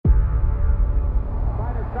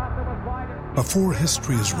Before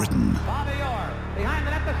history is written,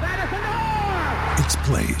 it's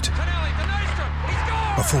played.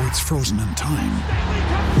 Before it's frozen in time,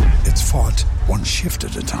 it's fought one shift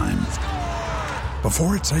at a time.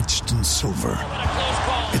 Before it's etched in silver,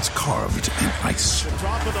 it's carved in ice.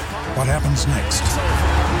 What happens next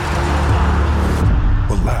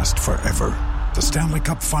will last forever. The Stanley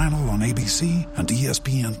Cup Final on ABC and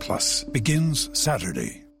ESPN Plus begins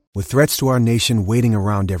Saturday. With threats to our nation waiting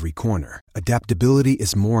around every corner, adaptability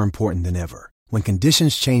is more important than ever. When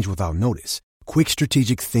conditions change without notice, quick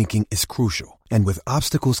strategic thinking is crucial. And with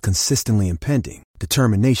obstacles consistently impending,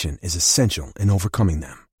 determination is essential in overcoming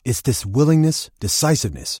them. It's this willingness,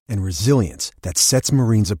 decisiveness, and resilience that sets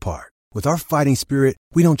Marines apart. With our fighting spirit,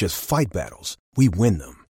 we don't just fight battles, we win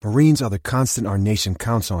them. Marines are the constant our nation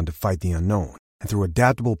counts on to fight the unknown. And through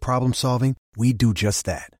adaptable problem solving, we do just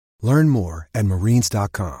that. Learn more at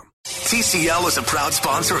Marines.com. TCL is a proud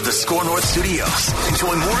sponsor of the Score North Studios.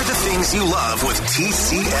 Enjoy more of the things you love with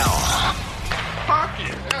TCL.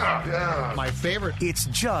 Yeah. My favorite. It's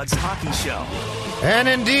Judd's Hockey Show. And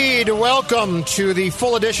indeed, welcome to the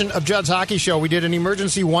full edition of Judd's Hockey Show. We did an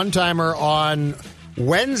emergency one-timer on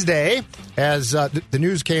Wednesday as the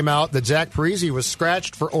news came out that Zach Parise was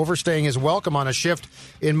scratched for overstaying his welcome on a shift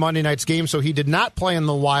in Monday night's game, so he did not play in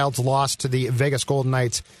the Wild's loss to the Vegas Golden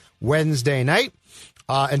Knights Wednesday night.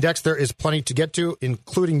 And Dex, there is plenty to get to,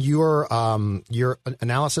 including your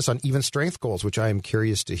analysis on even strength goals, which I am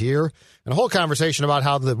curious to hear, and a whole conversation about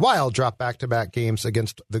how the Wild dropped back-to-back games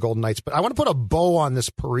against the Golden Knights. But I want to put a bow on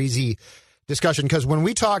this Parise discussion, because when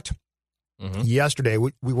we talked yesterday,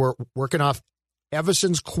 we were working off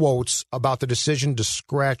Evason's quotes about the decision to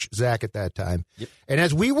scratch Zach at that time. Yep. And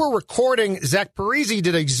as we were recording, Zach Parise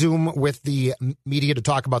did a Zoom with the media to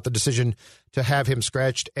talk about the decision to have him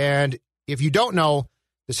scratched. And if you don't know,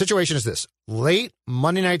 the situation is this. Late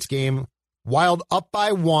Monday night's game, Wild up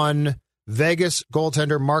by 1, Vegas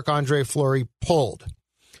goaltender Marc-Andre Fleury pulled.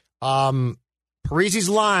 Parise's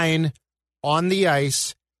line on the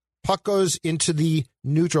ice, puck goes into the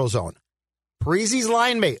neutral zone. Parise's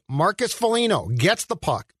line mate, Marcus Foligno, gets the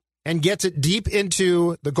puck and gets it deep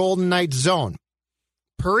into the Golden Knights zone.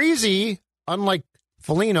 Parise, unlike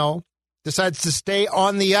Foligno, decides to stay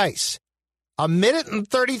on the ice. A minute and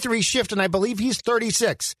 33 shift, and I believe he's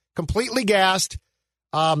 36. Completely gassed.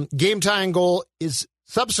 Game-tying goal is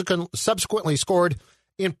subsequently scored,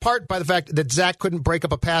 in part by the fact that Zach couldn't break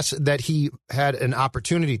up a pass that he had an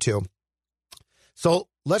opportunity to. So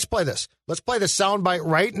let's play this. Let's play the soundbite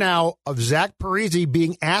right now of Zach Parise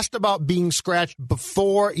being asked about being scratched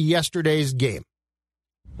before yesterday's game.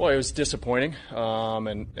 Well, it was disappointing,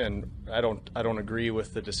 and I don't agree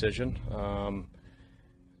with the decision.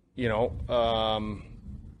 In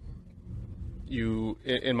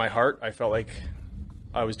my heart, I felt like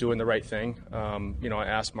I was doing the right thing. I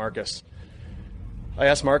asked Marcus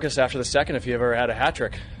after the second if he ever had a hat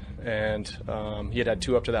trick, and he had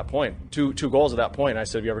two up to that point, two goals at that point. I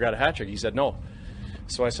said, "Have you ever got a hat trick?" He said, "No."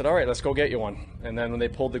 So I said, "All right, let's go get you one." And then when they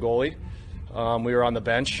pulled the goalie, we were on the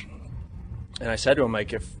bench, and I said to him,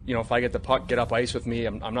 like, if I get the puck, get up ice with me.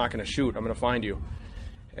 I'm not going to shoot. I'm going to find you.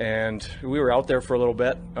 And we were out there for a little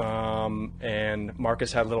bit, and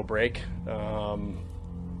Marcus had a little break, and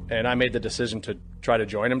I made the decision to try to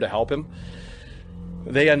join him, to help him.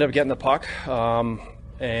 They ended up getting the puck,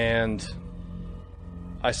 and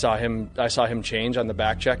I saw him change on the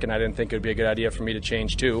back check, and I didn't think it would be a good idea for me to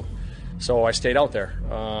change too, so I stayed out there.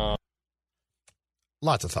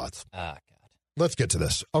 Lots of thoughts. God. Let's get to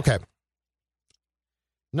this. Okay.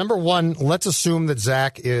 Number one, let's assume that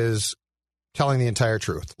Zach is telling the entire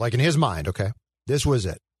truth. Like in his mind, okay, this was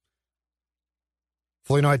it.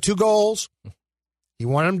 Foligno had 2 goals. He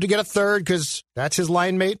wanted him to get a third because that's his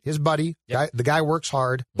line mate, his buddy. Yep. The guy works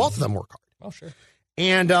hard. Both of them work hard. Oh, sure.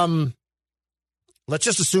 And let's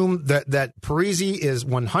just assume that Parise is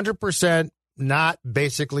 100% not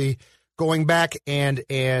basically going back and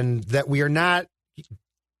that we are not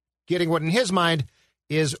getting what in his mind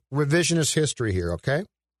is revisionist history here, okay?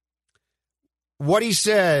 What he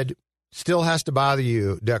said still has to bother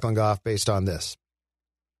you, Declan Goff, based on this.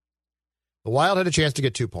 The Wild had a chance to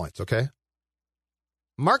get 2 points, okay?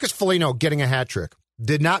 Marcus Foligno getting a hat trick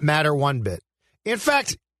did not matter one bit. In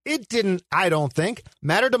fact, it didn't, I don't think,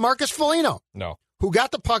 matter to Marcus Foligno. No. Who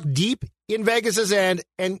got the puck deep in Vegas's end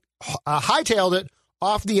and hightailed it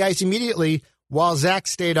off the ice immediately while Zach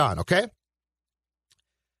stayed on, okay?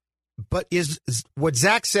 But is what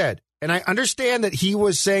Zach said, and I understand that he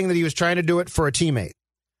was saying that he was trying to do it for a teammate.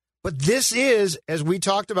 But this is, as we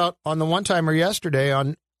talked about on the one-timer yesterday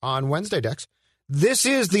on Wednesday, Dex, this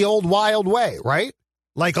is the old Wild way, right?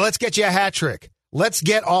 Like, let's get you a hat trick. Let's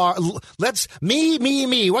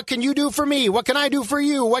me. What can you do for me? What can I do for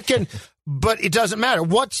you? But it doesn't matter.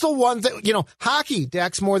 What's the one that, hockey,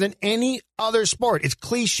 Dex, more than any other sport, it's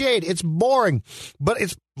cliched, it's boring, but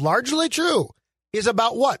it's largely true, is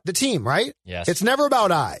about what? The team, right? Yes. It's never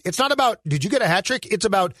about I. It's not about, did you get a hat trick? It's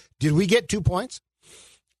about, did we get 2 points?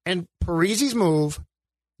 And Parise's move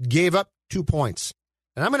gave up 2 points.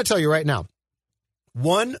 And I'm going to tell you right now,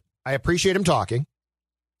 one, I appreciate him talking,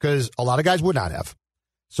 because a lot of guys would not have.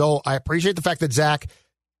 So I appreciate the fact that Zach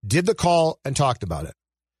did the call and talked about it.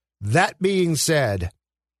 That being said,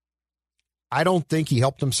 I don't think he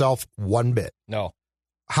helped himself one bit. No.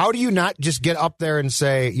 How do you not just get up there and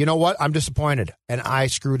say, you know what, I'm disappointed and I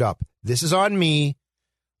screwed up. This is on me.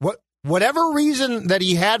 Whatever reason that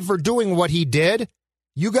he had for doing what he did,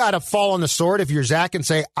 you got to fall on the sword if you're Zach and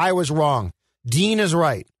say, I was wrong. Dean is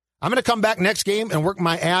right. I'm going to come back next game and work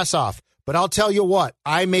my ass off. But I'll tell you what,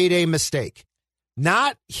 I made a mistake.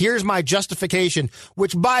 Not, here's my justification,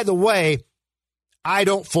 which, by the way, I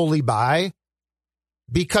don't fully buy,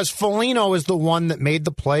 because Foligno is the one that made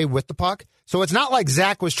the play with the puck. So it's not like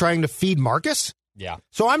Zach was trying to feed Marcus. Yeah.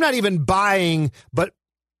 So I'm not even buying, but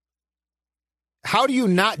how do you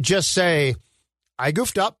not just say, I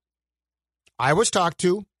goofed up, I was talked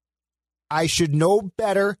to, I should know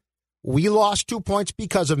better, we lost 2 points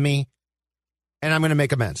because of me, and I'm going to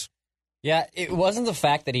make amends. Yeah, it wasn't the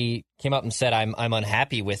fact that he came up and said, I'm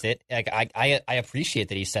unhappy with it. Like, I appreciate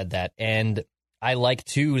that he said that, and I like,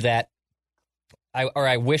 too, that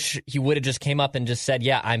I wish he would have just came up and just said,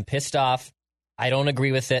 yeah, I'm pissed off. I don't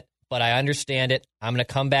agree with it, but I understand it. I'm going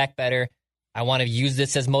to come back better. I want to use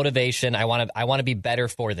this as motivation. I want to be better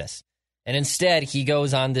for this. And instead, he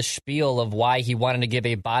goes on this spiel of why he wanted to give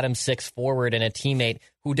a bottom six forward and a teammate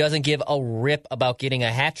who doesn't give a rip about getting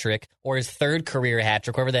a hat trick or his third career hat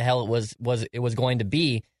trick, whatever the hell it was going to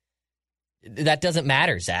be. That doesn't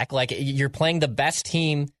matter, Zach. Like, you're playing the best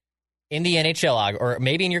team in the NHL, or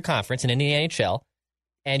maybe in your conference and in the NHL,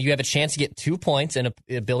 and you have a chance to get 2 points in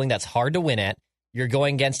a building that's hard to win at. You're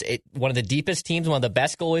going against one of the deepest teams, one of the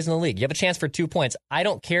best goalies in the league. You have a chance for 2 points. I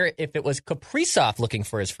don't care if it was Kaprizov looking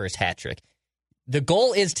for his first hat trick. The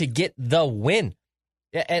goal is to get the win.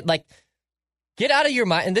 Like, get out of your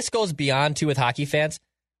mind. And this goes beyond, too, with hockey fans.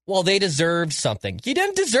 Well, they deserved something. You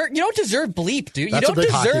don't deserve bleep, dude. That's you don't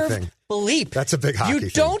deserve bleep. That's a big hockey thing. You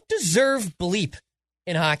don't deserve bleep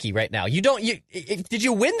in hockey right now. You don't. Did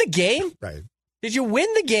you win the game? Right. Did you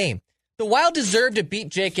win the game? The Wild deserved to beat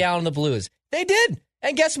Jake Allen and the Blues. They did.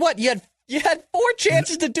 And guess what? You had 4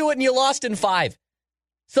 chances to do it, and you lost in 5.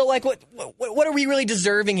 So, like, what are we really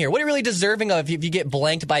deserving here? What are we really deserving of if you get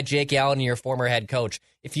blanked by Jake Allen and your former head coach?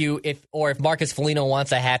 If Marcus Foligno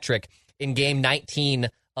wants a hat trick in game 19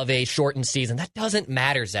 of a shortened season, that doesn't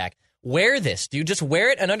matter, Zach. Wear this, dude. Just wear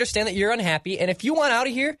it and understand that you're unhappy. And if you want out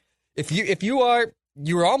of here, he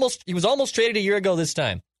was almost traded a year ago this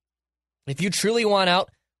time. If you truly want out,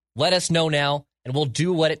 let us know now, and we'll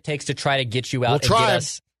do what it takes to try to get you out and get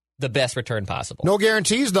us the best return possible. No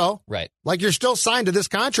guarantees, though. Right. Like, you're still signed to this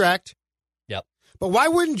contract. Yep. But why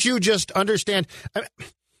wouldn't you just understand?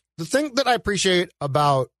 The thing that I appreciate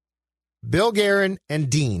about Bill Guerin and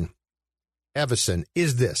Dean Evason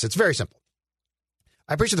is this. It's very simple.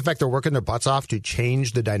 I appreciate the fact they're working their butts off to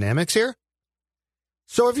change the dynamics here.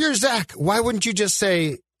 So if you're Zach, why wouldn't you just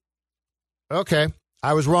say, okay,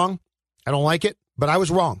 I was wrong. I don't like it, but I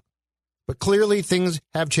was wrong. But clearly things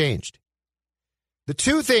have changed. The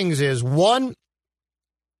two things is, one,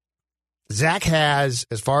 Zach has,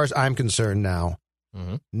 as far as I'm concerned now,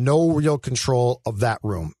 no real control of that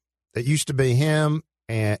room. It used to be him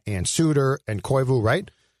and Suter and Koivu,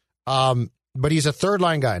 right? But he's a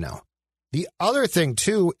third-line guy now. The other thing,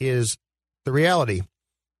 too, is the reality.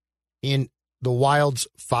 In the Wild's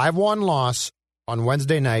 5-1 loss on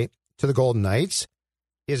Wednesday night to the Golden Knights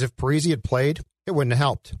is if Parise had played, it wouldn't have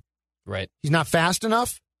helped. Right. He's not fast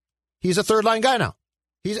enough. He's a third-line guy now.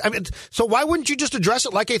 So why wouldn't you just address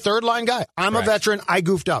it like a third-line guy? I'm a veteran. I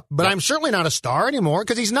goofed up. But I'm certainly not a star anymore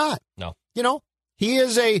because he's not. No. You know, he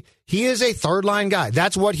is a third-line guy.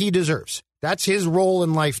 That's what he deserves. That's his role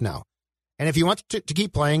in life now. And if he wants to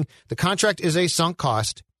keep playing, the contract is a sunk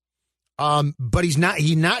cost. But he's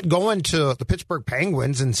not going to the Pittsburgh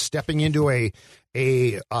Penguins and stepping into a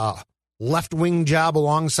left-wing job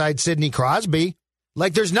alongside Sidney Crosby.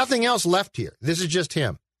 Like, there's nothing else left here. This is just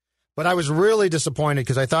him. But I was really disappointed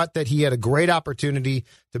because I thought that he had a great opportunity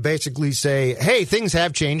to basically say, hey, things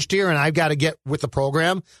have changed here and I've got to get with the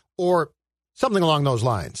program, or something along those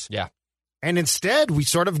lines. Yeah. And instead, we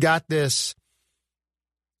sort of got this,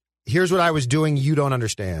 here's what I was doing, you don't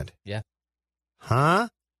understand. Yeah. Huh?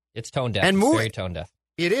 It's tone deaf. And it's very tone deaf.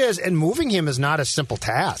 It is, and moving him is not a simple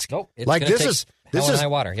task. Nope. It's like this is high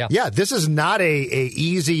water. Yeah. Yeah, this is not a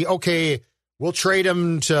easy. Okay, we'll trade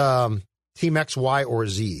him to Team X, Y, or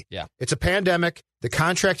Z. Yeah. It's a pandemic. The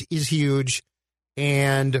contract is huge,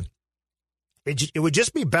 and it would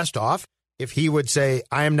just be best off if he would say,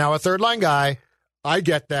 "I am now a third line guy. I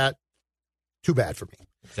get that. Too bad for me."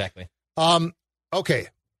 Exactly. Okay,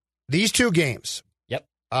 these two games. Yep.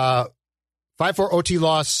 5-4 OT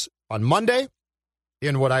loss on Monday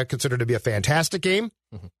in what I consider to be a fantastic game,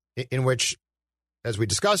 in which, as we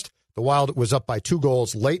discussed, the Wild was up by 2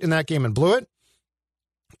 goals late in that game and blew it.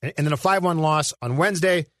 And then a 5-1 loss on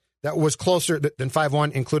Wednesday that was closer than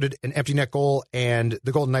 5-1, included an empty net goal, and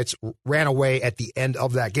the Golden Knights ran away at the end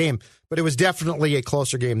of that game. But it was definitely a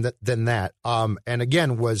closer game than that. And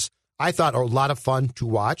again, was, I thought, a lot of fun to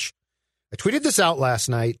watch. I tweeted this out last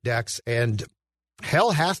night, Dex, and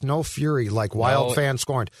hell hath no fury like Wild fans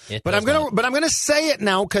scorned. But I'm gonna say it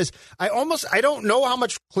now because I don't know how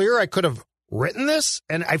much clearer I could have written this,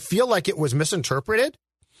 and I feel like it was misinterpreted.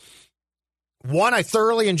 One, I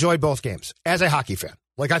thoroughly enjoyed both games as a hockey fan.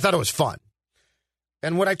 Like, I thought it was fun.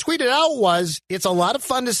 And what I tweeted out was, it's a lot of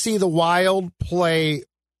fun to see the Wild play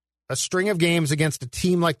a string of games against a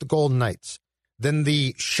team like the Golden Knights than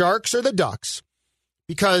the Sharks or the Ducks,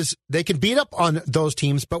 because they can beat up on those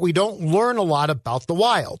teams, but we don't learn a lot about the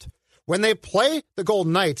Wild. When they play the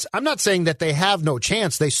Golden Knights, I'm not saying that they have no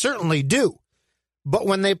chance. They certainly do. But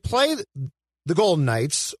when they play the Golden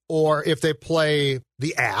Knights, or if they play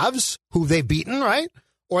the Avs, who they've beaten, right?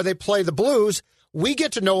 Or they play the Blues, we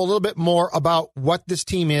get to know a little bit more about what this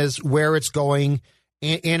team is, where it's going,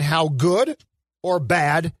 and how good or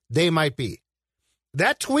bad they might be.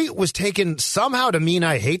 That tweet was taken somehow to mean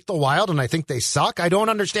I hate the Wild and I think they suck. I don't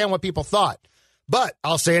understand what people thought. But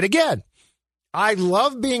I'll say it again. I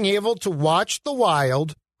love being able to watch the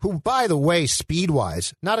Wild, who, by the way,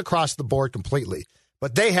 speed-wise, not across the board completely,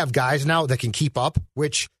 but they have guys now that can keep up,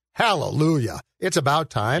 which, hallelujah, it's about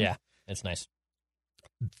time. Yeah, it's nice.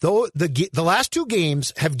 Though the last 2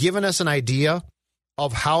 games have given us an idea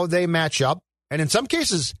of how they match up, and in some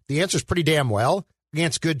cases, the answer is pretty damn well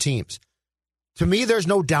against good teams. To me, there's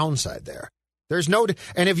no downside there. There's no,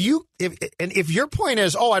 and if your point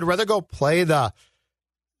is, oh, I'd rather go play the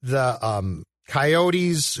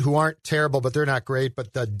Coyotes, who aren't terrible, but they're not great,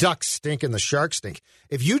 but the Ducks stink and the Sharks stink.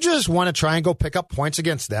 If you just want to try and go pick up points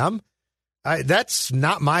against them, that's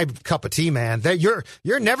not my cup of tea, man.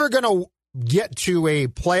 You're never going to get to a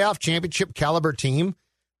playoff championship caliber team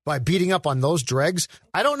by beating up on those dregs.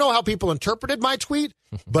 I don't know how people interpreted my tweet,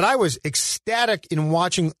 but I was ecstatic in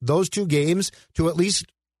watching those 2 games to at least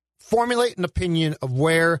formulate an opinion of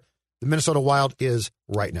where the Minnesota Wild is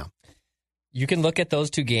right now. You can look at those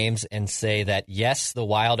 2 games and say that, yes, the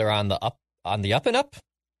Wild are on the up and up.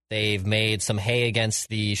 They've made some hay against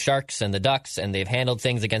the Sharks and the Ducks, and they've handled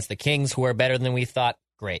things against the Kings, who are better than we thought.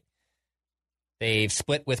 Great. They've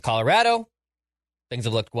split with Colorado. Things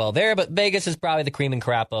have looked well there, but Vegas is probably the cream and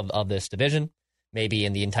crop of this division, maybe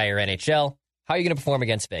in the entire NHL. How are you going to perform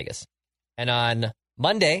against Vegas? And on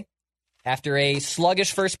Monday, after a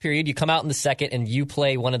sluggish first period, you come out in the second and you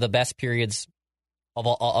play one of the best periods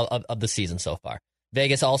of the season so far.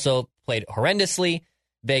 Vegas also played horrendously.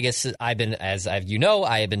 Vegas, I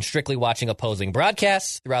have been strictly watching opposing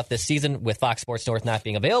broadcasts throughout this season, with Fox Sports North not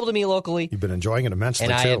being available to me locally. You've been enjoying it immensely,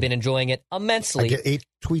 and I have been enjoying it immensely. I get 8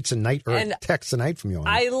 tweets a night or texts a night from you.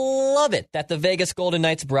 I love it that the Vegas Golden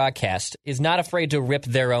Knights broadcast is not afraid to rip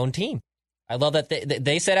their own team. I love that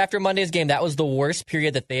they said after Monday's game that was the worst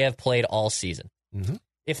period that they have played all season. Mm-hmm.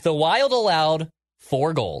 If the Wild allowed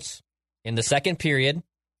 4 goals in the second period,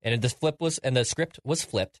 and the script was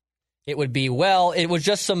flipped, it would be, well, it was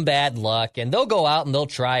just some bad luck, and they'll go out and they'll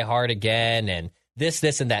try hard again, and this,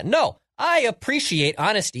 and that. No, I appreciate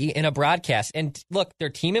honesty in a broadcast. And look, they're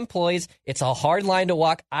team employees. It's a hard line to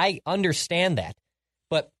walk. I understand that.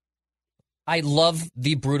 But I love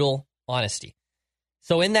the brutal honesty.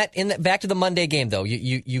 So in that back to the Monday game, though,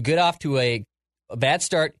 you get off to a bad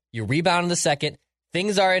start, you rebound in the second,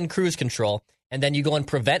 things are in cruise control, and then you go in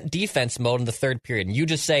prevent defense mode in the third period. And you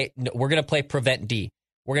just say, no, we're going to play prevent D.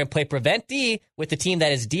 We're going to play prevent D with the team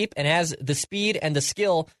that is deep and has the speed and the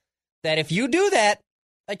skill that if you do that,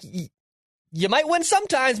 like, you might win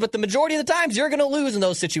sometimes, but the majority of the times you're going to lose in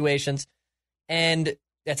those situations. And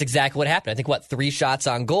that's exactly what happened. I think, 3 shots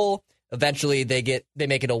on goal. Eventually they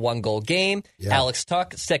make it a 1-goal game. Yeah. Alex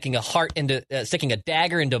Tuch sticking a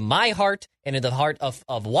dagger into my heart and into the heart of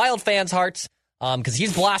Wild fans' hearts. Because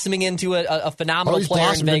he's blossoming into a phenomenal player in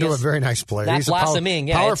Vegas. He's blossoming into a very nice player. He's blossoming,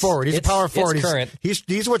 power forward. He's a power forward.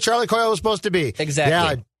 He's what Charlie Coyle was supposed to be. Exactly.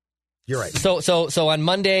 Yeah, you're right. So on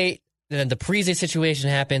Monday, then the Parise situation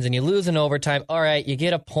happens and you lose in overtime. All right, you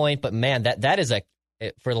get a point, but man, that is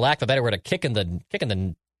for the lack of a better word, a kick in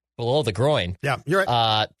the below the groin. Yeah, you're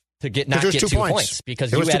right. To not get 2 points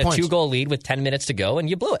because you had a 2-goal lead with 10 minutes to go and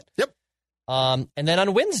you blew it. Yep. And then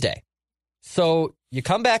on Wednesday, so you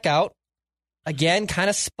come back out again, kind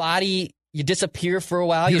of spotty. You disappear for a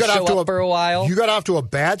while. You show up for a while. You got off to a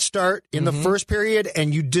bad start in the first period,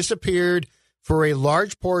 and you disappeared for a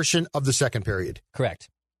large portion of the second period. Correct.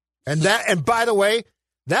 And by the way,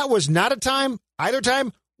 that was not either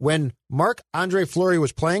time when Marc-Andre Fleury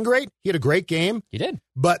was playing great. He had a great game. He did.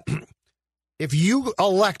 But if you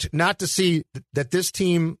elect not to see that this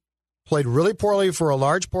team played really poorly for a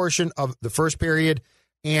large portion of the first period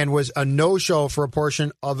and was a no-show for a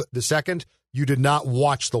portion of the second, you did not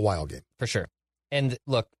watch the Wild game. For sure. And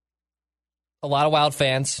look, a lot of Wild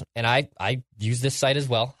fans, and I use this site as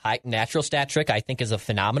well. Natural Stat Trick, I think, is a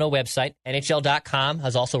phenomenal website. NHL.com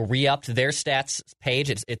has also re-upped their stats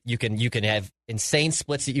page. You can have insane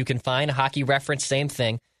splits that you can find. Hockey Reference, same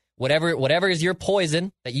thing. Whatever is your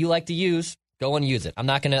poison that you like to use, go and use it. I'm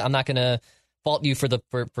not gonna fault you for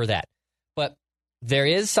that. But there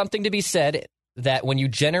is something to be said that when you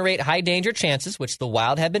generate high danger chances, which the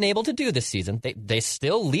Wild have been able to do this season, they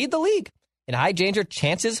still lead the league in high danger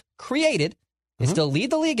chances created. They still lead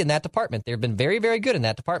the league in that department. They've been very, very good in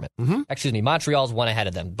that department. Excuse me, Montreal's one ahead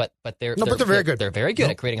of them, but they're very good. They're very good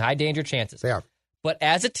at creating high danger chances. They are. But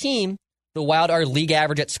as a team, the Wild are league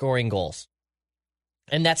average at scoring goals,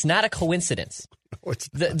 and that's not a coincidence. No, it's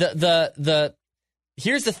not.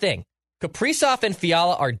 Here's the thing: Kaprizov and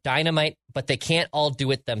Fiala are dynamite, but they can't all do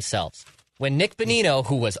it themselves. When Nick Bonino,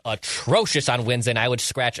 who was atrocious on Wednesday, I would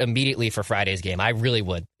scratch immediately for Friday's game. I really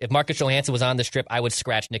would. If Marcus Johansson was on the strip, I would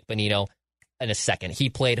scratch Nick Bonino in a second. He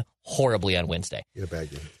played horribly on Wednesday. He had a bad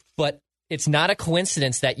game. But it's not a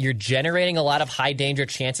coincidence that you're generating a lot of high-danger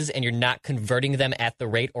chances and you're not converting them at the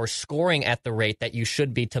rate or scoring at the rate that you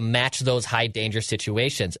should be to match those high-danger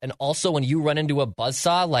situations. And also, when you run into a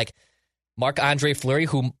buzzsaw like Marc-Andre Fleury,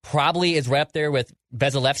 who probably is right up there with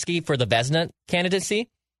Vasilevsky for the Vezina candidacy,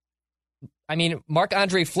 I mean,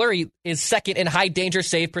 Marc-Andre Fleury is second in high-danger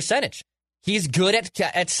save percentage. He's good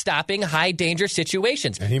at stopping high-danger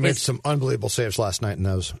situations. And he made some unbelievable saves last night in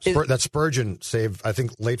those. That Spurgeon save, I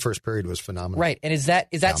think, late first period was phenomenal. Right. And is that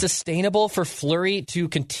sustainable for Fleury to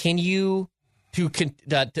continue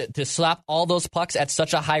to slap all those pucks at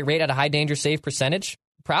such a high rate at a high-danger save percentage?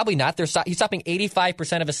 Probably not. He's stopping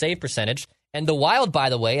 85% of a save percentage. And the Wild, by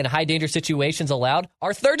the way, in high-danger situations allowed,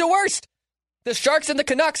 are third to worst. The Sharks and the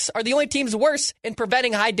Canucks are the only teams worse in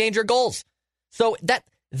preventing high-danger goals. So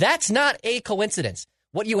that's not a coincidence.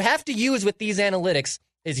 What you have to use with these analytics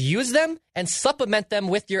is use them and supplement them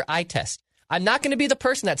with your eye test. I'm not going to be the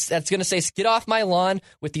person that's going to say, get off my lawn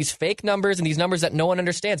with these fake numbers and these numbers that no one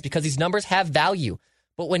understands, because these numbers have value.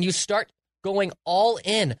 But when you start going all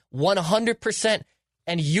in 100%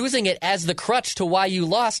 and using it as the crutch to why you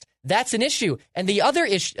lost, that's an issue. And the other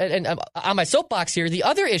issue, and on my soapbox here, the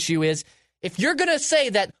other issue is, if you're going to say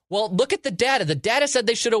that, well, look at the data said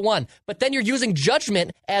they should have won, but then you're using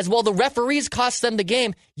judgment as, well, the referees cost them the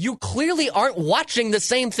game, you clearly aren't watching the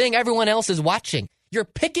same thing everyone else is watching. You're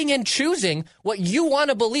picking and choosing what you want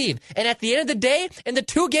to believe. And at the end of the day, in the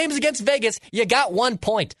 2 games against Vegas, you got 1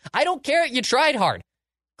 point. I don't care. You tried hard.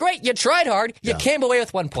 Great, you tried hard. You came away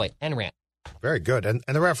with 1 point. And rant. Very good. And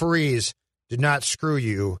the referees did not screw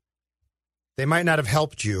you. They might not have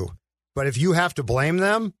helped you, but if you have to blame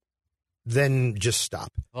them, then just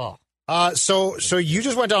stop. Oh. So you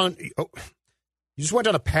just went down. You just went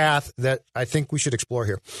down a path that I think we should explore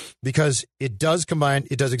here, because it does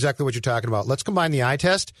exactly what you're talking about. Let's combine the eye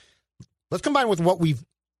test. Let's combine with what we've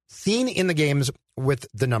seen in the games with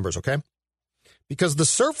the numbers, okay? Because the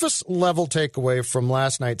surface level takeaway from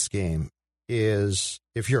last night's game is,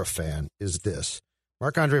 if you're a fan, is this: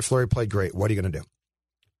 Marc-Andre Fleury played great. What are you going to do?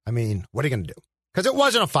 I mean, what are you going to do? Because it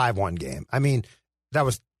wasn't a 5-1 game. I mean, that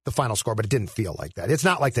was the final score, but it didn't feel like that. It's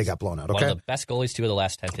not like they got blown out, okay? One of the best goalies, 2 of the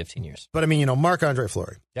last 10, 15 years. But, I mean, Marc-Andre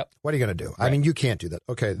Fleury. Yep. What are you going to do? Right. I mean, you can't do that.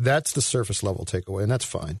 Okay, that's the surface level takeaway, and that's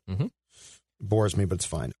fine. Mm-hmm. Bores me, but it's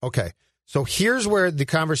fine. Okay, so here's where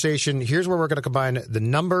we're going to combine the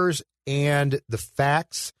numbers and the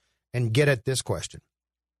facts and get at this question.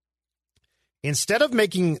 Instead of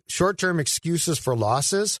making short-term excuses for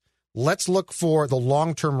losses, let's look for the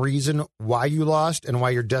long-term reason why you lost and why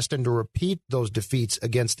you're destined to repeat those defeats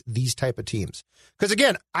against these type of teams. Because,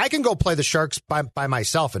 again, I can go play the Sharks by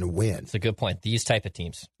myself and win. It's a good point. These type of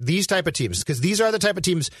teams. Because these are the type of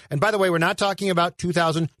teams. And, by the way, we're not talking about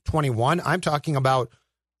 2021. I'm talking about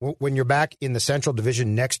when you're back in the Central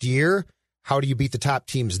Division next year. How do you beat the top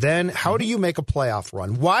teams then? How do you make a playoff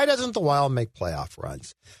run? Why doesn't the Wild make playoff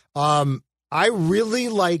runs? I really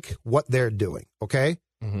like what they're doing, okay?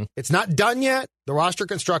 Mm-hmm. It's not done yet. The roster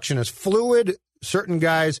construction is fluid. Certain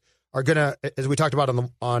guys are going to, as we talked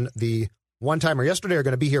about on the one-timer yesterday, are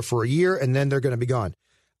going to be here for a year, and then they're going to be gone.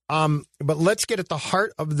 But let's get at the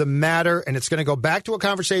heart of the matter, and it's going to go back to a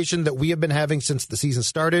conversation that we have been having since the season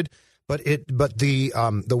started. But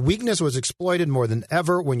the weakness was exploited more than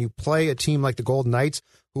ever when you play a team like the Golden Knights,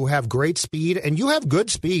 who have great speed, and you have good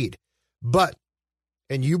speed.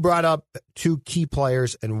 And you brought up two key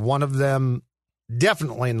players, and one of them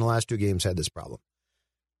definitely in the last two games had this problem.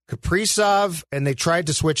 Kaprizov, and they tried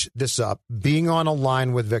to switch this up, being on a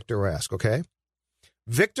line with Victor Rask, okay?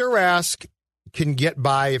 Victor Rask can get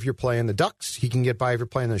by if you're playing the Ducks. He can get by if you're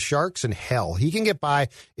playing the Sharks, and hell, he can get by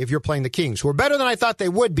if you're playing the Kings, who are better than I thought they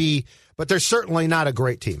would be, but they're certainly not a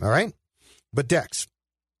great team, all right? But Dex,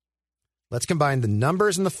 let's combine the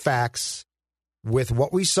numbers and the facts with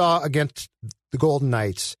what we saw against the Golden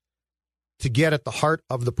Knights to get at the heart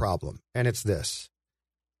of the problem, and it's this.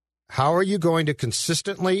 How are you going to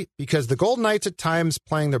consistently, because the Golden Knights at times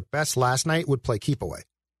playing their best last night would play keep away.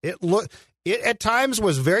 It at times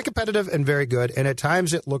was very competitive and very good, and at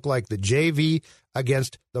times it looked like the JV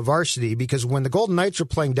against the varsity, because when the Golden Knights are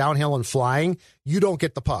playing downhill and flying, you don't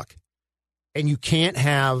get the puck. And you can't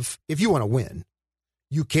have, if you want to win,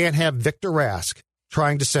 you can't have Victor Rask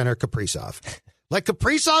trying to center Kaprizov. Like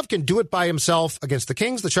Kaprizov can do it by himself against the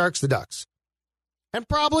Kings, the Sharks, the Ducks, and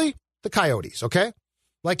probably the Coyotes, okay?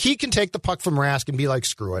 Like he can take the puck from Rask and be like,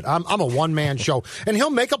 screw it, I'm a one-man show. And he'll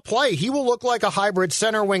make a play. He will look like a hybrid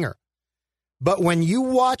center winger. But when you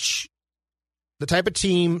watch the type of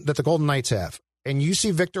team that the Golden Knights have, and you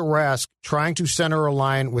see Victor Rask trying to center a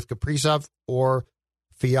line with Kaprizov or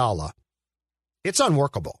Fiala, it's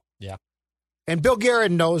unworkable. Yeah. And Bill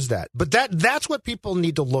Guerin knows that. But that's what people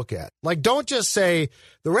need to look at. Like, don't just say,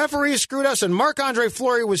 the referee screwed us and Marc-Andre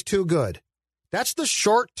Fleury was too good. That's the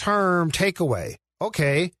short-term takeaway.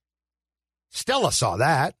 Okay, Stella saw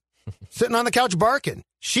that. Sitting on the couch barking.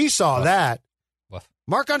 She saw that.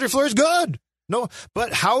 Marc-Andre Fleury's good. No,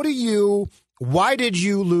 but why did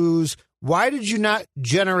you lose? Why did you not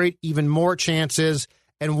generate even more chances?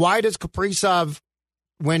 And why does Kaprizov,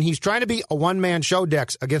 when he's trying to be a one-man show,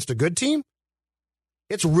 Dex, against a good team,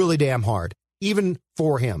 it's really damn hard, even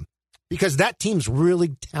for him, because that team's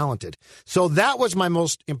really talented. So that was my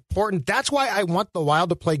most important. That's why I want the Wild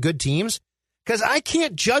to play good teams, because I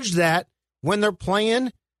can't judge that when they're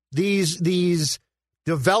playing these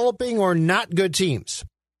developing or not good teams.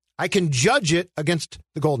 I can judge it against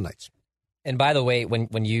the Golden Knights. And by the way,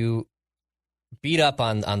 when you beat up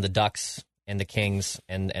on the Ducks and the Kings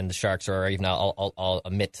and the Sharks, or even I'll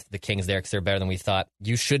omit the Kings there because they're better than we thought,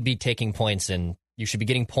 you should be taking points and you should be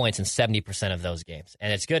getting points in 70% of those games.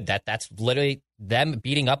 And it's good. That's literally them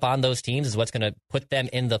beating up on those teams is what's going to put them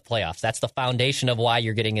in the playoffs. That's the foundation of why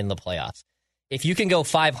you're getting in the playoffs. If you can go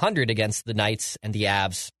 500 against the Knights and the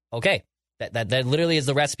Avs, okay, that literally is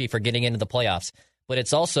the recipe for getting into the playoffs. But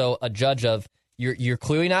it's also a judge of you're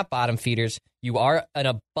clearly not bottom feeders. You are an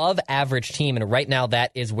above average team, and right now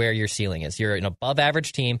that is where your ceiling is. You're an above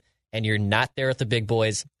average team, and you're not there at the big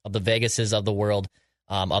boys of the Vegases of the world,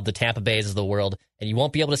 of the Tampa Bays of the world, and you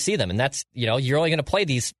won't be able to see them. And that's, you're only going to play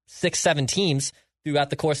these 6-7 teams throughout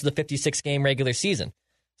the course of the 56-game regular season.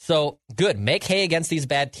 So, good. Make hay against these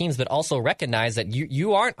bad teams, but also recognize that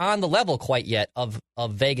you aren't on the level quite yet of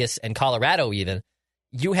Vegas and Colorado even.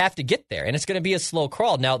 You have to get there, and it's going to be a slow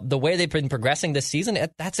crawl. Now, the way they've been progressing this season,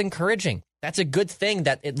 that's encouraging. That's a good thing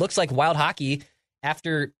that it looks like Wild hockey,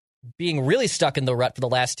 after being really stuck in the rut for the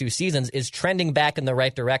last 2 seasons, is trending back in the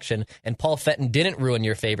right direction, and Paul Fenton didn't ruin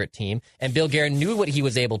your favorite team, and Bill Guerin knew what he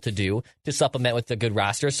was able to do to supplement with a good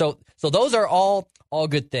roster. So those are all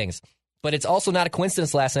good things. But it's also not a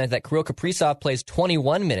coincidence last night that Kirill Kaprizov plays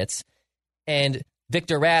 21 minutes, and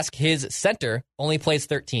Victor Rask, his center, only plays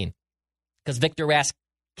 13. Because Victor Rask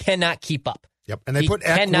cannot keep up. Yep, and they put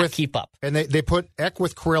Ek cannot keep up. And they put Ek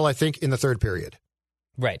with Kirill, I think, in the third period.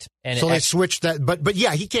 Right. And so they switched that. But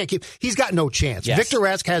yeah, he can't keep. He's got no chance. Yes. Victor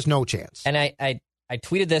Rask has no chance. And I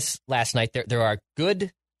tweeted this last night. There are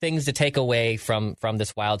good things to take away from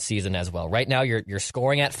this Wild season as well. Right now, you're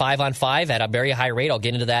scoring at 5-on-5 at a very high rate. I'll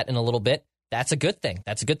get into that in a little bit. That's a good thing.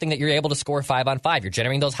 That's a good thing that you're able to score 5-on-5. You're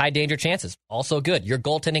generating those high danger chances. Also good. Your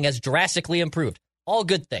goaltending has drastically improved. All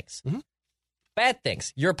good things. Mm-hmm. Bad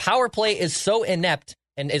things. Your power play is so inept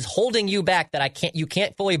and is holding you back that you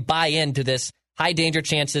can't fully buy into this high danger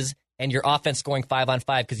chances and your offense scoring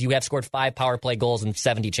 5-on-5 because you have scored 5 power play goals in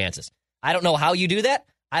 70 chances. I don't know how you do that.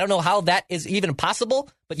 I don't know how that is even possible,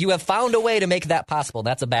 but you have found a way to make that possible.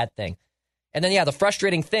 That's a bad thing. And then, the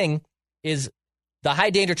frustrating thing is the high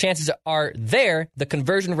danger chances are there. The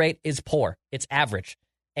conversion rate is poor. It's average.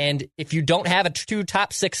 And if you don't have a true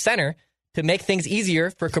top 6 center to make things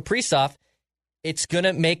easier for Kaprizov, it's going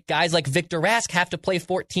to make guys like Victor Rask have to play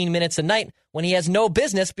 14 minutes a night when he has no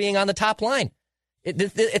business being on the top line.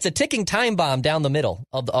 It's a ticking time bomb down the middle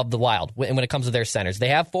of the Wild when it comes to their centers. They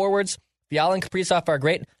have forwards. Fiala and Kaprizov are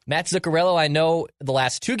great. Matt Zuccarello, I know the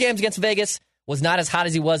last 2 games against Vegas was not as hot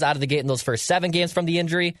as he was out of the gate in those first 7 games from the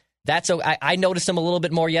injury. I noticed him a little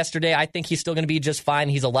bit more yesterday. I think he's still going to be just fine.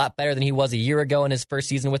 He's a lot better than he was a year ago in his first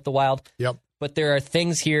season with the Wild. Yep. But there are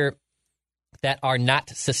things here that are not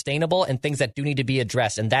sustainable and things that do need to be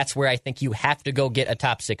addressed. And that's where I think you have to go get a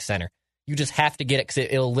top 6 center. You just have to get it because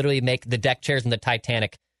it'll literally make the deck chairs in the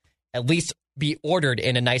Titanic at least be ordered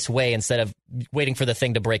in a nice way instead of waiting for the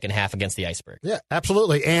thing to break in half against the iceberg. Yeah,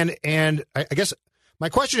 absolutely. And I guess my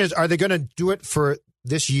question is, are they going to do it for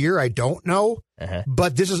this year? I don't know.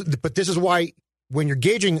 But this is why when you're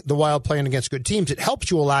gauging the Wild playing against good teams, it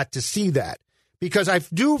helps you a lot to see that. Because I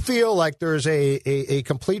do feel like there's a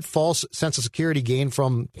complete false sense of security gained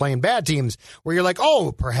from playing bad teams where you're like,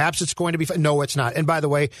 oh, perhaps it's going to be fun. No, it's not. And by the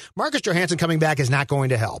way, Marcus Johansson coming back is not going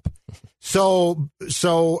to help. So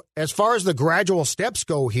as far as the gradual steps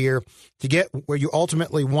go here to get where you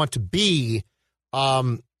ultimately want to be,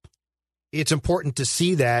 it's important to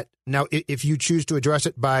see that. Now, if you choose to address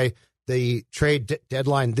it by the trade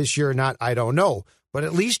deadline this year or not, I don't know. But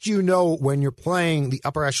at least you know when you're playing the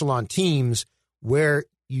upper echelon teams where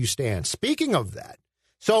you stand. Speaking of that,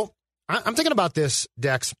 so I'm thinking about this,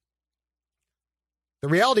 Dex. The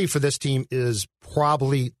reality for this team is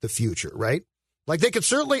probably the future, right? Like they could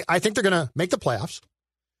certainly, I think they're going to make the playoffs.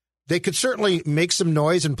 They could certainly make some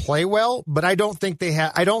noise and play well, but I don't think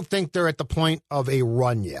I don't think they're at the point of a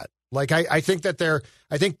run yet. Like I think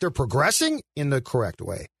they're progressing in the correct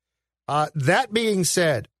way. That being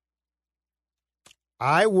said,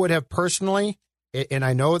 I would have personally, and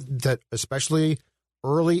I know that especially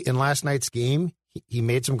early in last night's game, he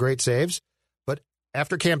made some great saves. But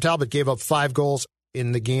after Cam Talbot gave up 5 goals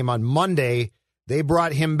in the game on Monday, they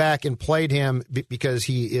brought him back and played him because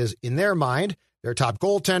he is, in their mind, their top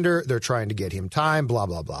goaltender. They're trying to get him time, blah,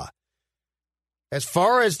 blah, blah. As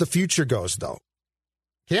far as the future goes, though,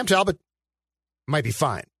 Cam Talbot might be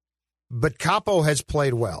fine, but Capo has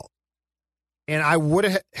played well. And I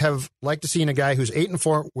would have liked to seen a guy who's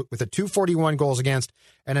 8-4 with a 241 goals against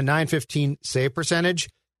and a 915 save percentage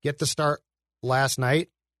get the start last night.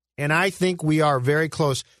 And I think we are very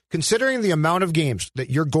close, considering the amount of games that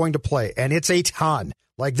you're going to play. And it's a ton.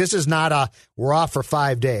 Like, this is not we're off for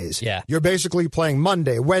 5 days. Yeah. You're basically playing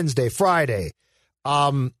Monday, Wednesday, Friday.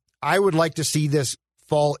 I would like to see this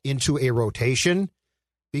fall into a rotation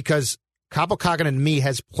because Kaapo Kähkönen to me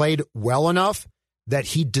has played well enough that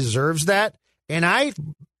he deserves that. And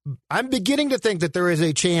I'm beginning to think that there is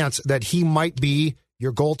a chance that he might be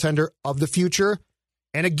your goaltender of the future.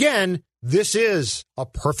 And again, this is a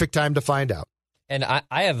perfect time to find out. And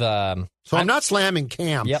I have... So I'm not slamming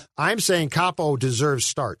Cam. Yep. I'm saying Capo deserves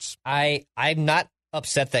starts. I'm not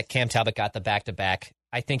upset that Cam Talbot got the back-to-back.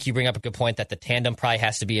 I think you bring up a good point that the tandem probably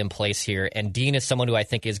has to be in place here. And Dean is someone who I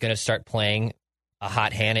think is going to start playing a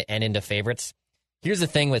hot hand and into favorites. Here's the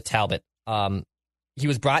thing with Talbot. He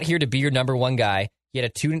was brought here to be your number one guy. He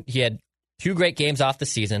had 2 great games off the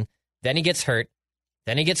season. Then he gets hurt.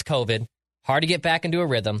 Then he gets COVID. Hard to get back into a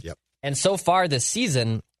rhythm. Yep. And so far this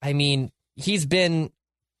season, I mean, he's been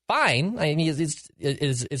fine. I mean, his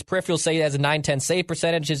peripherals say he has a 910 save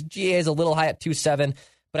percentage. His GA is a little high at 2.7.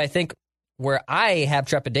 But I think where I have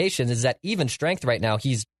trepidations is that even strength right now,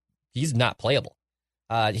 he's not playable.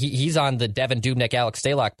 He's on the Devin Dubnyk, Alex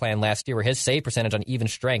Stalock plan last year, where his save percentage on even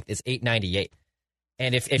strength is 898.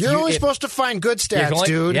 And if you're only supposed to find good stats,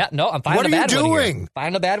 dude. Yeah, no, I'm finding a bad one here. What are you doing?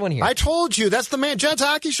 Finding a bad one here. I told you, that's the Man Judd's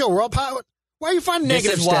Hockey Show. We're all power. Why are you finding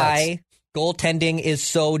negative stats? This is why goaltending is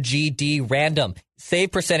so GD random.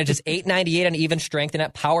 Save percentage is 898 on even strength, and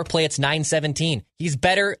at power play, it's 917. He's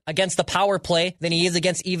better against the power play than he is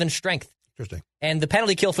against even strength. Interesting. And the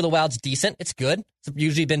penalty kill for the Wild's decent. It's good. It's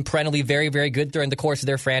usually been perennially very, very good during the course of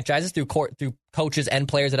their franchises through coaches and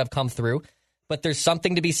players that have come through. But there's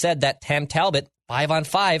something to be said that Cam Talbot,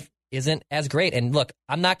 5-on-5, isn't as great. And look,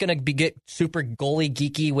 I'm not going to get super goalie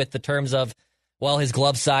geeky with the terms of, well, his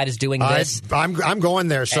glove side is doing this. I'm going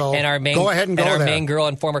there, so and our main, go ahead and go there. And our main girl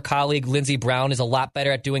and former colleague, Lindsey Brown, is a lot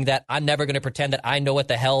better at doing that. I'm never going to pretend that I know what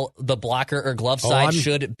the hell the blocker or glove side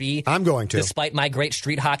should be. I'm going to. Despite my great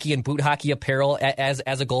street hockey and boot hockey apparel as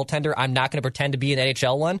a goaltender, I'm not going to pretend to be an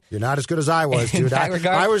NHL one. You're not as good as I was, dude. In that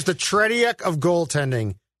regard, I was the Tretiak of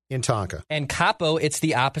goaltending in Tonka. And Capo, it's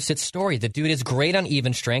the opposite story. The dude is great on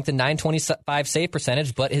even strength and 925 save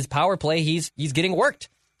percentage, but his power play, he's getting worked.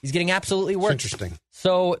 He's getting absolutely worked. It's interesting.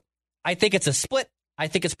 So I think it's a split. I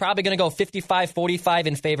think it's probably going to go 55-45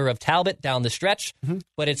 in favor of Talbot down the stretch,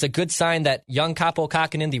 but it's a good sign that young Capo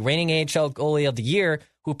Kakkonen, the reigning AHL goalie of the year,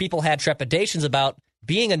 who people had trepidations about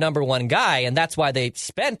being a number one guy, and that's why they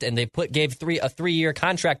spent and they gave a 3-year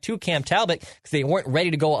contract to Cam Talbot because they weren't ready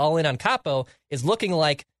to go all in on Capo, is looking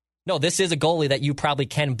like, no, this is a goalie that you probably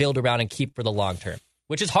can build around and keep for the long term,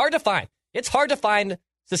 which is hard to find. It's hard to find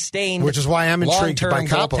sustained, which is why I'm intrigued by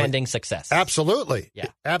Capo. Goaltending success. Absolutely. Yeah.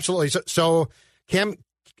 Absolutely. So Cam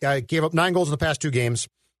gave up 9 goals in the past 2 games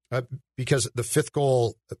because the 5th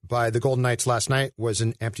goal by the Golden Knights last night was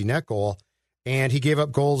an empty net goal. And he gave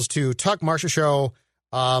up goals to Tuck, Marchessault,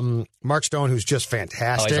 Mark Stone, who's just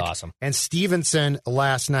fantastic. Oh, he's awesome. And Stevenson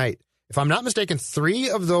last night. If I'm not mistaken, 3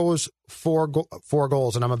 of those 4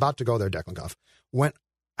 goals, and I'm about to go there, Declan Goff, went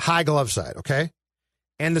high glove side, okay?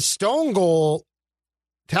 And the Stone goal,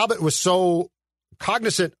 Talbot was so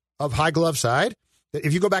cognizant of high glove side that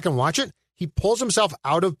if you go back and watch it, he pulls himself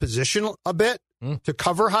out of position a bit to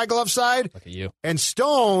cover high glove side. Look at you. And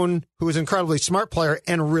Stone, who is an incredibly smart player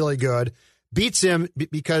and really good, beats him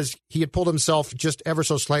because he had pulled himself just ever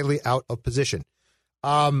so slightly out of position.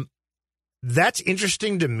 That's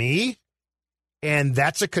interesting to me, and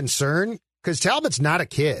that's a concern because Talbot's not a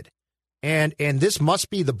kid. And this must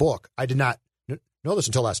be the book. I did not know this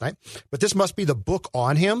until last night, but this must be the book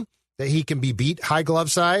on him that he can be beat high glove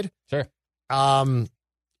side. Sure.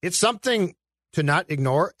 It's something to not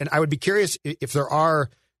ignore, and I would be curious if there are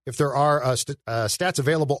stats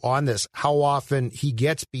available on this, how often he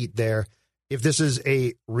gets beat there, if this is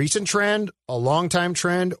a recent trend, a long-time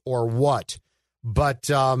trend, or what. But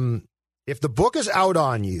if the book is out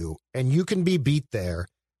on you and you can be beat there,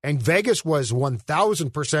 and Vegas was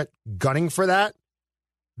 1,000% gunning for that,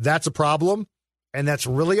 that's a problem, and that's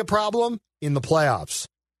really a problem in the playoffs,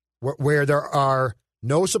 where there are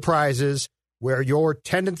no surprises, where your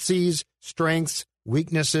tendencies, strengths,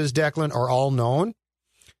 weaknesses, Declan, are all known.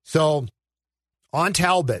 So on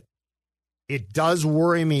Talbot, it does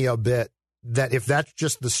worry me a bit that if that's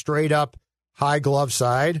just the straight-up high glove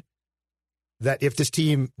side, that if this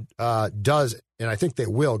team does, and I think they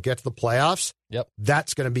will, get to the playoffs,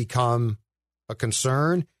 that's going to become a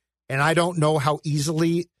concern. And I don't know how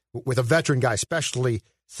easily, with a veteran guy especially,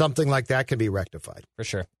 something like that can be rectified. For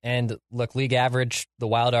sure. And look, league average, the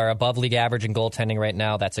Wild are above league average in goaltending right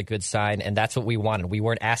now. That's a good sign, and that's what we wanted. We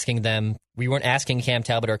weren't asking Cam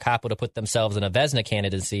Talbot or Capo to put themselves in a Vezina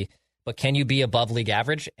candidacy, but can you be above league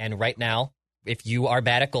average? And right now, if you are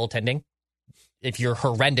bad at goaltending, if you're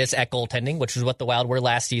horrendous at goaltending, which is what the Wild were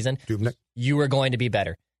last season, Dubnyk, you are going to be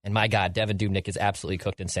better. And my God, Devan Dubnyk is absolutely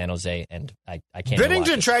cooked in San Jose, and I can't.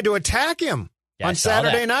 Binnington tried to attack him on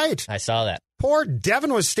Saturday night. I saw that. Poor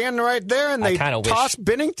Devin was standing right there, and they tossed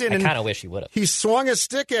Binnington. I kind of wish he would have. He swung his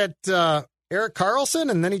stick at Erik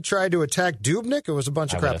Karlsson, and then he tried to attack Dubnyk. It was a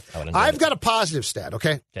bunch of crap. I've got a positive stat,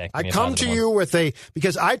 okay? I come to you with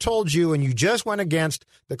because I told you, and you just went against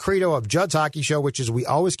the credo of Judd's Hockey Show, which is we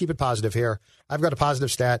always keep it positive here. I've got a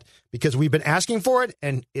positive stat because we've been asking for it,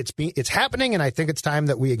 and it's happening, and I think it's time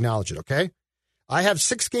that we acknowledge it, okay? I have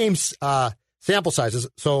 6 games sample sizes,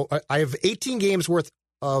 so I have 18 games worth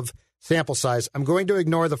of sample size. I'm going to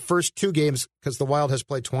ignore the first 2 games because the Wild has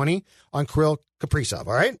played 20 on Kirill Kaprizov,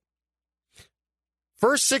 all right?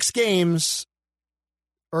 First 6 games,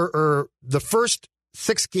 or the first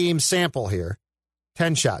 6 game sample here,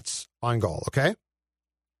 10 shots on goal, okay?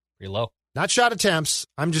 Pretty low. Not shot attempts.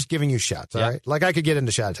 I'm just giving you shots, all right? Like I could get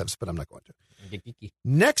into shot attempts, but I'm not going to.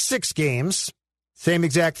 Next 6 games, same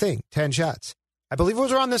exact thing, 10 shots. I believe it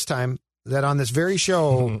was around this time that on this very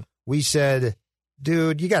show, we said,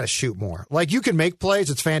 dude, you got to shoot more. Like, you can make plays.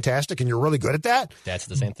 It's fantastic, and you're really good at that. That's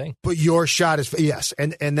the same thing. But your shot is, yes.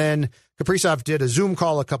 And then Kaprizov did a Zoom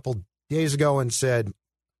call a couple days ago and said,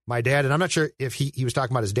 my dad, and I'm not sure if he was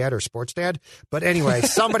talking about his dad or sports dad, but anyway,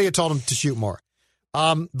 somebody had told him to shoot more.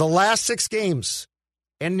 The last 6 games,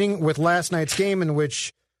 ending with last night's game in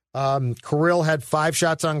which Kirill had 5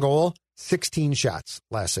 shots on goal, 16 shots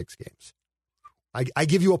last 6 games. I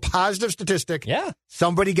give you a positive statistic. Yeah.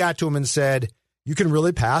 Somebody got to him and said, you can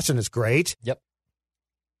really pass, and it's great. Yep.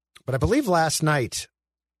 But I believe last night,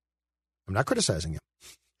 I'm not criticizing him.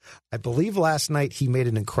 I believe last night he made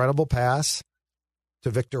an incredible pass to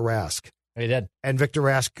Victor Rask. He did. And Victor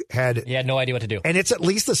Rask he had no idea what to do. And it's at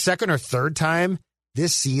least the 2nd or 3rd time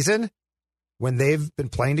this season when they've been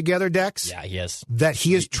playing together, Dex. Yeah, he has. That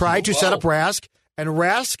he has tried to set up Rask. And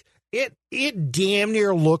Rask, it damn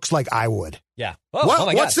near looks like I would. Yeah. Oh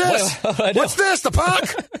my God. What's this? What's this? The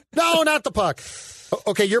puck? No, not the puck.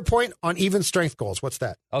 Okay, your point on even strength goals. What's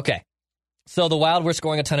that? Okay. So the Wild were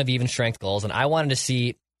scoring a ton of even strength goals, and I wanted to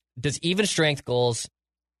see, does even strength goals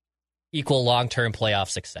equal long-term playoff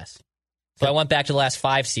success? So I went back to the last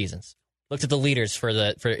 5 seasons, looked at the leaders for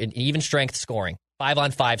even strength scoring,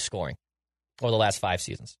 5-on-5 scoring over the last 5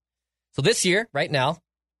 seasons. So this year, right now,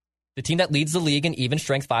 the team that leads the league in even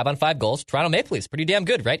strength 5-on-5 goals, Toronto Maple Leafs, pretty damn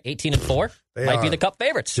good, right? 18-4, might be the Cup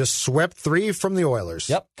favorites. Just swept 3 from the Oilers.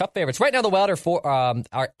 Yep, Cup favorites. Right now, the Wild are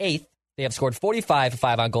 8th. They have scored 45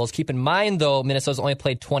 5-on goals. Keep in mind, though, Minnesota's only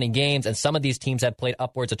played 20 games, and some of these teams have played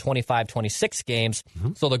upwards of 25, 26 games.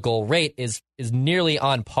 Mm-hmm. So the goal rate is nearly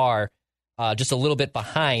on par, just a little bit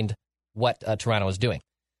behind what Toronto is doing.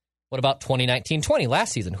 What about 2019-20,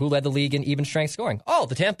 last season? Who led the league in even strength scoring? Oh,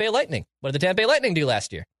 the Tampa Bay Lightning. What did the Tampa Bay Lightning do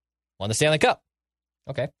last year? Won the Stanley Cup.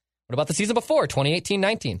 Okay. What about the season before,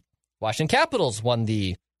 2018-19? Washington Capitals won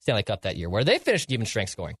the Stanley Cup that year. Where they finished even strength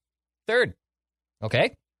scoring? 3rd.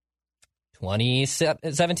 Okay.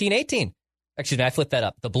 2017-18. Excuse me, I flipped that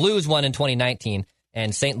up. The Blues won in 2019,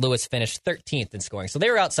 and St. Louis finished 13th in scoring. So they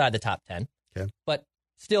were outside the top 10, but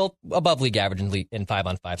still above league average in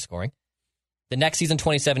 5-on-5 scoring. The next season,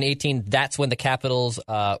 2017-18, that's when the Capitals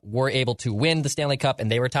were able to win the Stanley Cup, and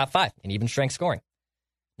they were top 5 in even strength scoring.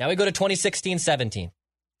 Now we go to 2016-17.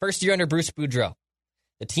 First year under Bruce Boudreau.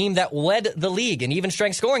 The team that led the league in even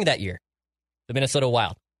strength scoring that year, the Minnesota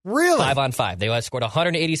Wild. Really? 5-on-5. They scored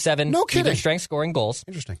 187 even strength scoring goals.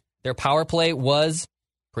 Interesting. Their power play was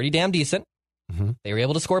pretty damn decent. Mm-hmm. They were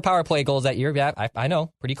able to score power play goals that year. Yeah, I know.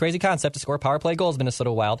 Pretty crazy concept to score power play goals,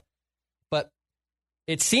 Minnesota Wild. But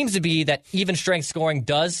it seems to be that even strength scoring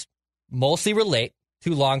does mostly relate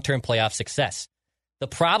to long-term playoff success. The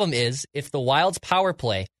problem is, if the Wild's power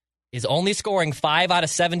play is only scoring 5 out of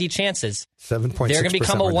 70 chances, 7.6%, they're going to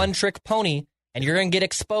become a one-trick pony, and you're going to get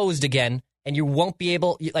exposed again, and you won't be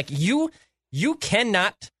able, you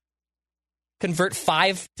cannot convert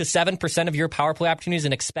 5 to 7% of your power play opportunities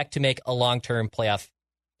and expect to make a long-term playoff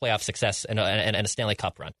success and a Stanley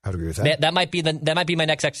Cup run. I would agree with that. That might be my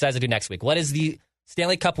next exercise to do next week. What is the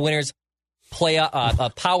Stanley Cup winners'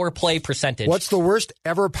 power play percentage? What's the worst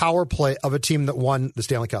ever power play of a team that won the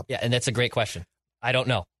Stanley Cup? Yeah, and that's a great question. I don't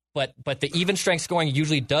know. But the even strength scoring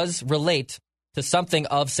usually does relate to something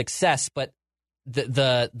of success, but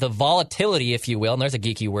the volatility, if you will, and there's a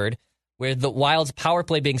geeky word, where the Wild's power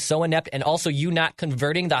play being so inept and also you not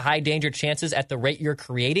converting the high danger chances at the rate you're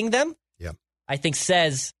creating them, I think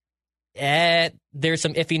says there's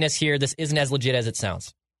some iffiness here. This isn't as legit as it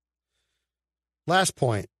sounds. Last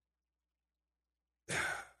point.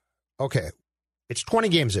 Okay, it's 20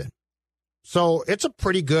 games in. So it's a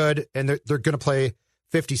pretty good, and they're going to play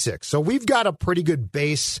 56. So we've got a pretty good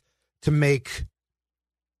base to make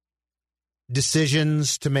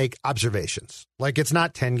decisions, to make observations. Like, it's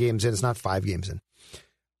not 10 games in, it's not 5 games in.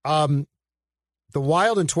 The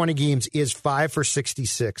Wild in 20 games is 5 for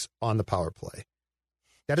 66 on the power play.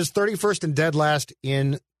 That is 31st and dead last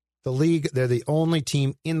in the league. They're the only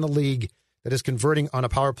team in the league that is converting on the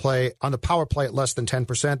power play at less than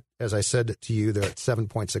 10%. As I said to you, they're at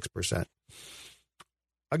 7.6%.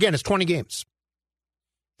 Again, it's 20 games.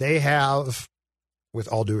 They have, with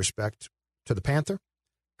all due respect to the Panther,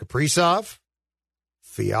 Kaprizov,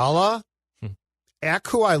 Fiala, Ek,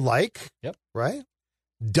 who I like, right?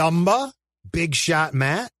 Dumba, big shot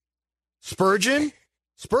Matt, Spurgeon.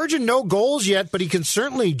 Spurgeon, no goals yet, but he can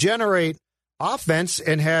certainly generate offense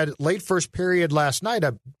and had late first period last night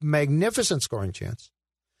a magnificent scoring chance.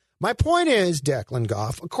 My point is, Declan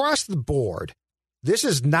Goff, across the board, this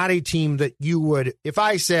is not a team that you would, if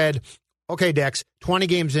I said, okay, Dex, 20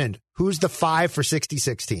 games in, who's the 5 for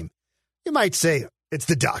 66 team? You might say it's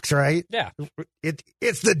the Ducks, right? Yeah.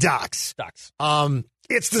 It's the Ducks. Ducks.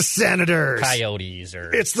 It's the Senators. Coyotes.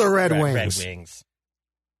 Or it's the Red Wings. Red Wings.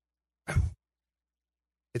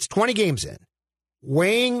 It's 20 games in.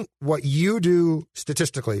 Weighing what you do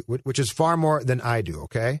statistically, which is far more than I do,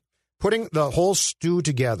 okay? Putting the whole stew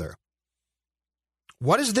together.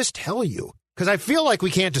 What does this tell you? Because I feel like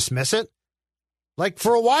we can't dismiss it. Like,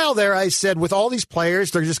 for a while there, I said, with all these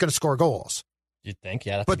players, they're just going to score goals. You'd think,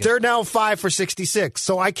 yeah. But they're now 5 for 66.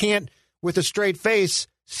 So I can't, with a straight face,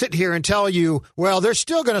 sit here and tell you, well, they're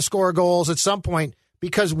still going to score goals at some point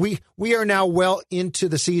because we are now well into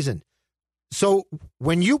the season. So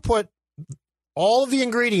when you put all of the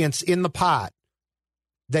ingredients in the pot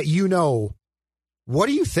that you know, what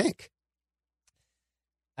do you think?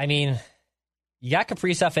 I mean, you got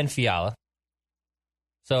Kaprizov and Fiala.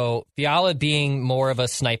 So Fiala being more of a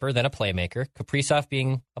sniper than a playmaker. Kaprizov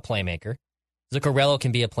being a playmaker. Zuccarello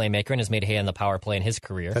can be a playmaker and has made hay on the power play in his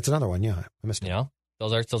career. That's another one, yeah. I missed it. You know,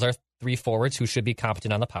 those are three forwards who should be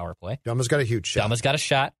competent on the power play. Dumba's got a huge shot. Dumba's got a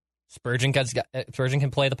shot. Spurgeon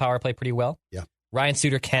can play the power play pretty well. Yeah. Ryan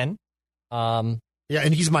Suter can. Yeah,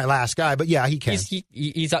 and he's my last guy, but yeah, he can.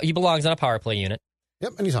 He belongs on a power play unit.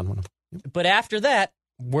 Yep, and he's on one of them. Yep. But after that,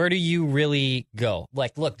 where do you really go?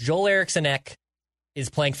 Like, look, Joel Eriksson-Ek is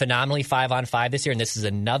playing phenomenally 5-on-5 this year, and this is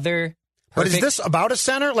another perfect... But is this about a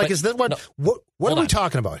center? Like, is that what are we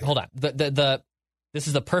talking about here? Hold on. This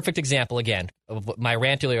is the perfect example, again, of my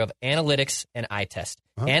rant earlier of analytics and eye test.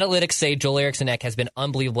 Uh-huh. Analytics say Joel Eriksson-Ek has been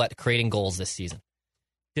unbelievable at creating goals this season.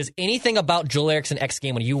 Does anything about Joel Eriksson-Ek's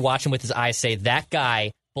game, when you watch him with his eyes, say that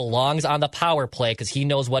guy belongs on the power play because he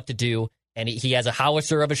knows what to do and he has a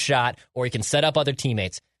howitzer of a shot, or he can set up other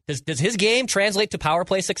teammates? Does his game translate to power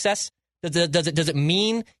play success? Does it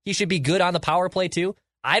mean he should be good on the power play too?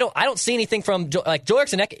 I don't see anything from Joel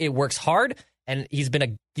Eriksson-Ek. It works hard, and he's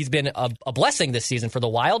been a blessing this season for the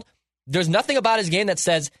Wild. There's nothing about his game that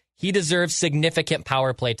says he deserves significant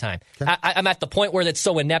power play time. Okay. I'm at the point where it's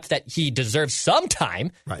so inept that he deserves some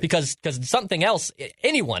time, right? Because something else,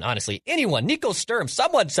 anyone, Nico Sturm,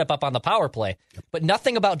 someone step up on the power play. Yep. But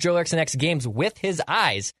nothing about Joel Eriksson-Ek's games with his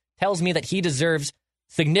eyes tells me that he deserves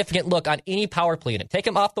significant look on any power play unit. Take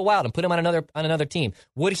him off the Wild and put him on another team.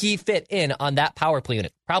 Would he fit in on that power play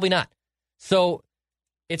unit? Probably not. So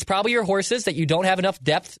it's probably your horses that you don't have enough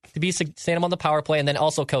depth to be sustain them on the power play, and then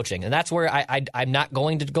also coaching. And that's where I'm not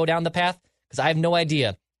going to go down the path, because I have no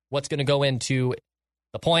idea what's going to go into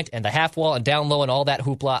the point and the half wall and down low and all that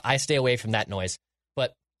hoopla. I stay away from that noise.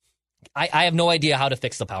 But I have no idea how to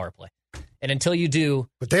fix the power play. And until you do...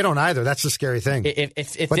 But they don't either. That's the scary thing. But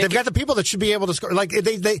they've got the people that should be able to score. Like,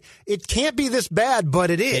 it can't be this bad,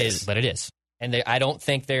 but it is. But it is. And I don't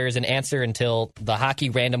think there's an answer until the hockey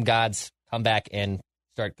random gods come back and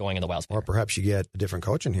start going in the Wild's favor. Or perhaps you get a different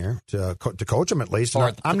coach in here to coach them at least.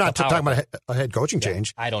 I'm not talking about a head coaching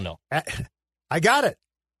change. I don't know. I got it.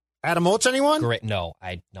 Adam Oates, anyone? Great. No,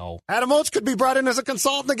 I know. Adam Oates could be brought in as a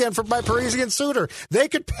consultant again by Parise and Suter. They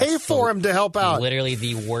could pay for him to help out. Literally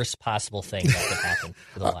the worst possible thing that could happen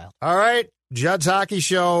to the Wild. All right, Judd's Hockey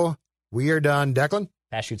Show. We are done. Declan?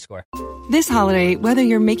 Pass, shoot, score. This holiday, whether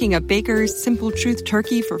you're making a Baker's Simple Truth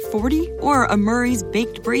turkey for 40 or a Murray's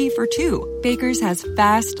Baked Brie for 2, Baker's has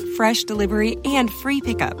fast, fresh delivery and free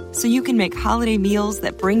pickup, so you can make holiday meals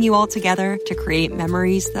that bring you all together to create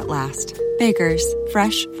memories that last. Baker's,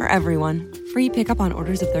 fresh for everyone. Free pickup on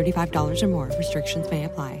orders of $35 or more. Restrictions may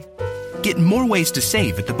apply. Get more ways to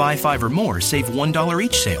save at the Buy 5 or More Save $1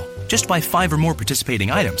 each sale. Just buy 5 or more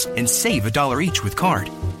participating items and save $1 each with card.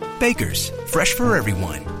 Baker's, fresh for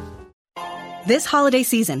everyone. This holiday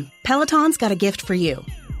season, Peloton's got a gift for you.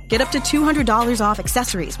 Get up to $200 off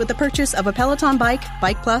accessories with the purchase of a Peloton bike,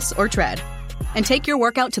 Bike Plus, or Tread. And take your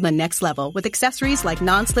workout to the next level with accessories like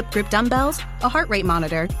non-slip grip dumbbells, a heart rate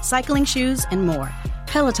monitor, cycling shoes, and more.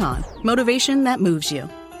 Peloton, motivation that moves you.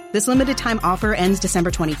 This limited time offer ends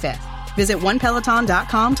December 25th. Visit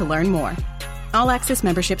onepeloton.com to learn more. All access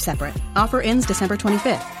membership separate. Offer ends December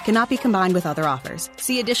 25th. Cannot be combined with other offers.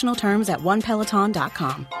 See additional terms at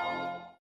onepeloton.com.